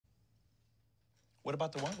What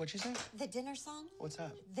about the what? What'd you say? The dinner song? What's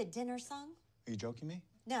that? The dinner song? Are you joking me?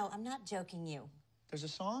 No, I'm not joking you. There's a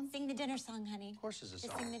song? Sing the dinner song, honey. Of course there's a Just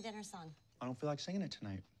song. sing the dinner song. I don't feel like singing it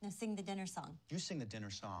tonight. No, sing the dinner song. You sing the dinner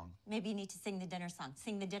song. Maybe you need to sing the dinner song.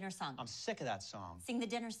 Sing the dinner song. I'm sick of that song. Sing the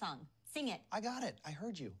dinner song. Sing it. I got it. I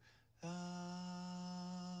heard you.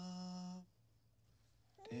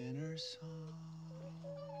 Dinner song.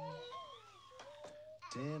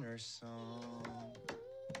 Dinner song.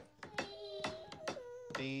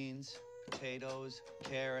 Beans, potatoes,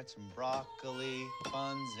 carrots, and broccoli,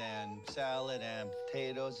 buns, and salad, and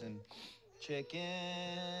potatoes, and chicken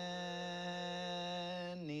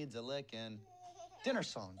needs a licking. Dinner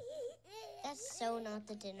song. That's so not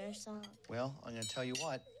the dinner song. Well, I'm gonna tell you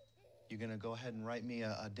what. You're gonna go ahead and write me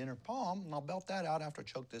a dinner poem, and I'll belt that out after I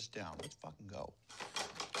choke this down. Let's fucking go.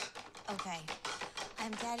 Okay.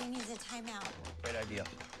 Daddy needs a timeout. Great idea.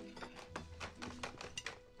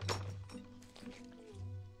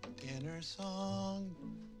 Dinner song.